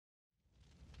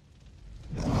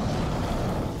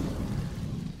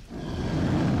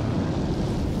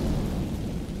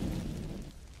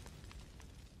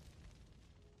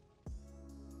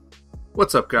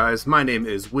What's up guys, my name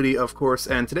is Witty of course,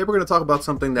 and today we're going to talk about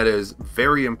something that is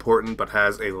very important but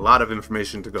has a lot of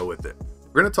information to go with it.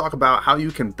 We're going to talk about how you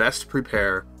can best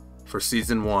prepare for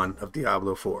Season 1 of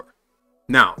Diablo 4.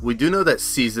 Now, we do know that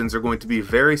seasons are going to be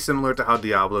very similar to how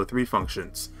Diablo 3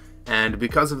 functions, and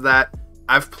because of that,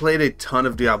 I've played a ton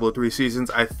of Diablo 3 seasons.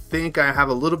 I think I have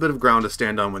a little bit of ground to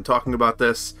stand on when talking about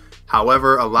this.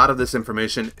 However, a lot of this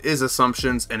information is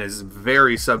assumptions and is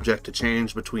very subject to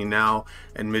change between now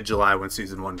and mid-July when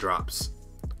Season 1 drops.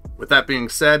 With that being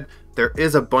said, there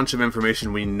is a bunch of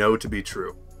information we know to be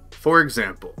true. For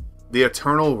example, the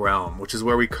Eternal Realm, which is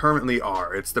where we currently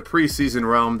are. It's the pre-season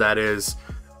realm that is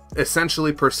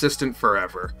essentially persistent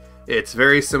forever. It's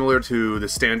very similar to the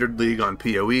Standard League on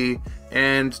PoE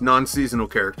and non-seasonal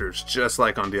characters, just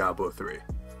like on Diablo 3.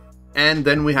 And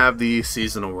then we have the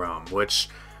Seasonal Realm, which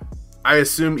I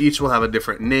assume each will have a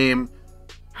different name.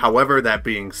 However, that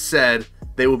being said,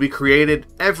 they will be created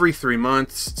every 3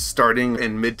 months, starting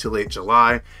in mid to late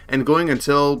July, and going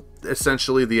until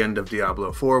essentially the end of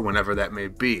Diablo 4, whenever that may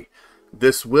be.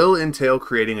 This will entail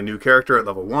creating a new character at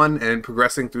level 1 and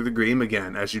progressing through the game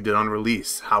again, as you did on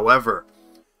release. However,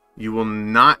 you will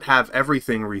not have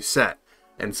everything reset,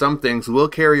 and some things will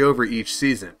carry over each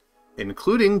season,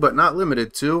 including but not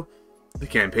limited to the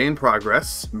campaign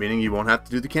progress, meaning you won't have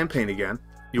to do the campaign again.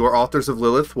 Your altars of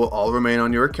Lilith will all remain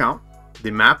on your account.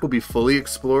 The map will be fully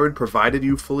explored, provided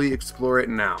you fully explore it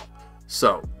now.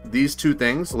 So, these two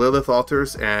things, Lilith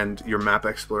altars and your map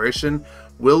exploration,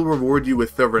 will reward you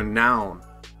with the renown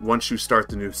once you start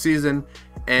the new season,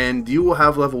 and you will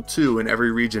have level 2 in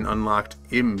every region unlocked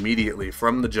immediately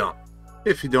from the jump.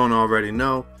 If you don't already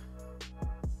know,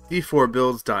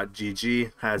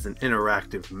 d4builds.gg has an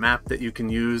interactive map that you can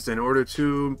use in order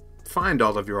to find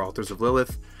all of your altars of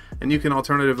Lilith, and you can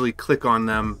alternatively click on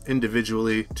them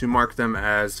individually to mark them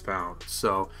as found.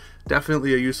 So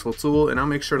definitely a useful tool, and I'll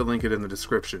make sure to link it in the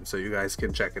description so you guys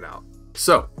can check it out.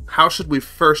 So how should we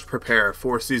first prepare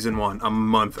for Season 1 a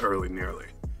month early nearly?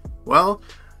 Well,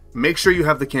 make sure you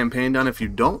have the campaign done. If you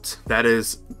don't, that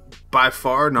is by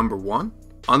far number one.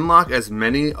 Unlock as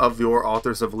many of your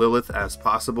altars of Lilith as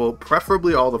possible,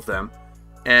 preferably all of them,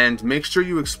 and make sure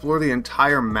you explore the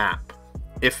entire map.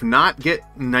 If not, get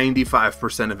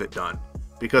 95% of it done,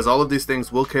 because all of these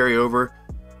things will carry over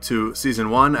to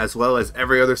Season 1 as well as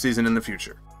every other season in the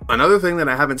future. Another thing that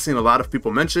I haven't seen a lot of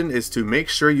people mention is to make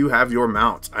sure you have your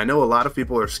mount. I know a lot of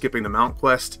people are skipping the mount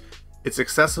quest. It's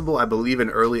accessible, I believe,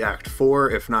 in early Act 4,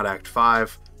 if not Act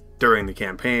 5. During the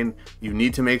campaign, you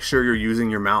need to make sure you're using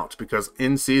your mount, because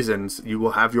in seasons you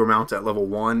will have your mount at level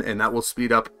 1, and that will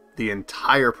speed up the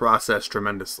entire process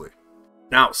tremendously.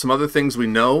 Now, some other things we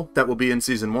know that will be in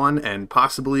Season 1 and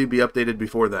possibly be updated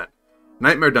before then.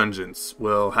 Nightmare Dungeons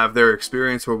will have their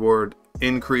experience reward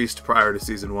increased prior to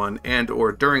Season 1 and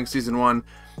or during Season 1,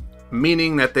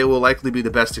 meaning that they will likely be the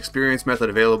best experience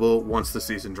method available once the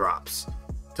season drops.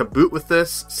 To boot with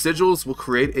this, Sigils will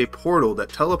create a portal that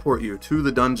teleport you to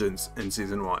the dungeons in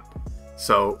Season 1.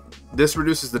 So this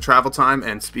reduces the travel time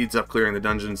and speeds up clearing the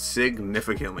dungeons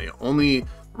significantly, only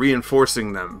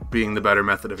reinforcing them being the better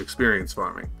method of experience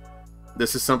farming.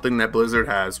 This is something that Blizzard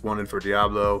has wanted for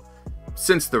Diablo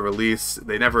since the release.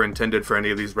 They never intended for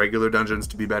any of these regular dungeons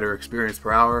to be better experience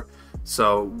per hour,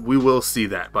 so we will see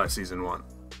that by Season 1.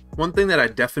 One thing that I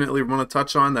definitely want to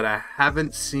touch on that I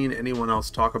haven't seen anyone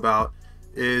else talk about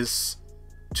is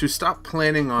to stop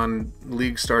planning on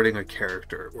League starting a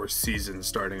character, or Season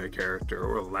starting a character,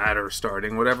 or Ladder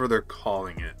starting, whatever they're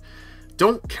calling it.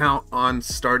 Don't count on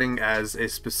starting as a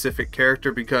specific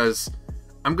character, because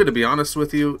I'm going to be honest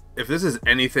with you, if this is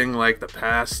anything like the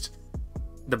past,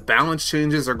 the balance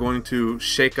changes are going to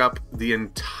shake up the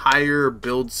entire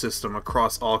build system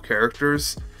across all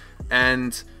characters,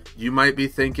 and you might be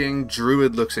thinking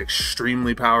Druid looks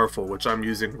extremely powerful, which I'm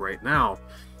using right now.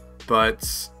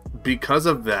 But because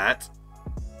of that,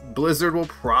 Blizzard will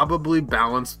probably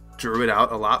balance Druid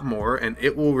out a lot more, and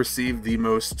it will receive the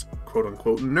most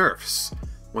quote-unquote nerfs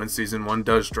when Season 1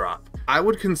 does drop. I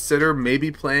would consider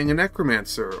maybe playing a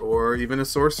Necromancer or even a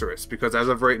Sorceress, because as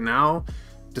of right now,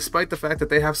 despite the fact that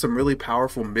they have some really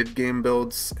powerful mid-game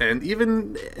builds and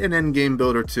even an end-game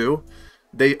build or two,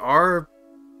 they are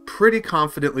pretty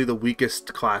confidently the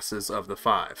weakest classes of the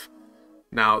 5.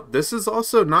 Now, this is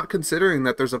also not considering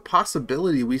that there's a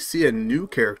possibility we see a new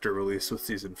character release with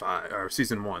Season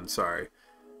 1, sorry.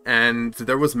 And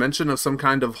there was mention of some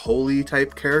kind of holy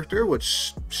type character,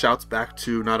 which shouts back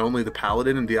to not only the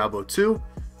Paladin in Diablo 2,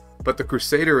 but the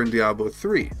Crusader in Diablo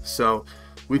 3. So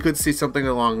we could see something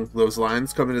along those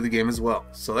lines come into the game as well.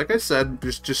 So like I said,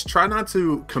 just try not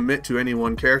to commit to any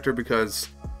one character, because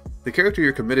the character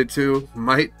you're committed to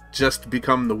might just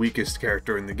become the weakest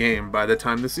character in the game by the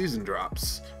time the season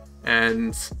drops.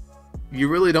 And you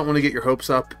really don't want to get your hopes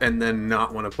up and then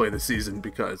not want to play the season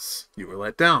because you were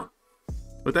let down.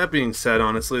 With that being said,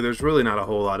 honestly, there's really not a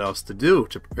whole lot else to do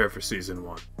to prepare for Season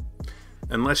 1.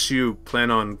 Unless you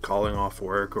plan on calling off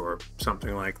work or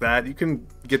something like that, you can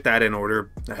get that in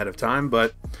order ahead of time,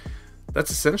 but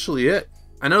that's essentially it.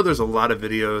 I know there's a lot of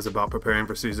videos about preparing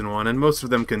for Season 1, and most of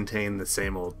them contain the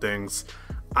same old things.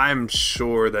 I'm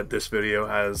sure that this video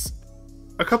has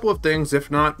a couple of things, if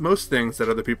not most things, that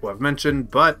other people have mentioned,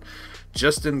 but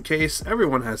just in case,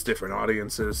 everyone has different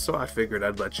audiences, so I figured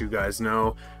I'd let you guys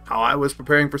know how I was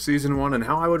preparing for Season 1 and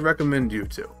how I would recommend you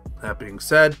to. That being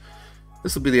said,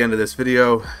 this will be the end of this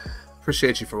video.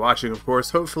 Appreciate you for watching, of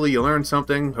course. Hopefully you learned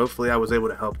something. Hopefully I was able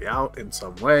to help you out in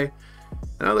some way.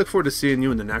 And I look forward to seeing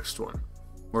you in the next one.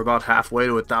 We're about halfway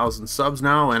to 1,000 subs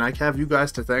now, and I have you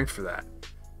guys to thank for that.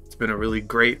 It's been a really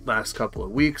great last couple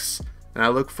of weeks, and I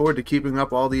look forward to keeping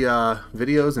up all the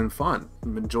videos and fun.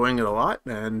 I'm enjoying it a lot,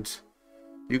 and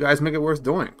you guys make it worth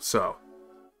doing, so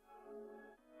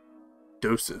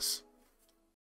deuces.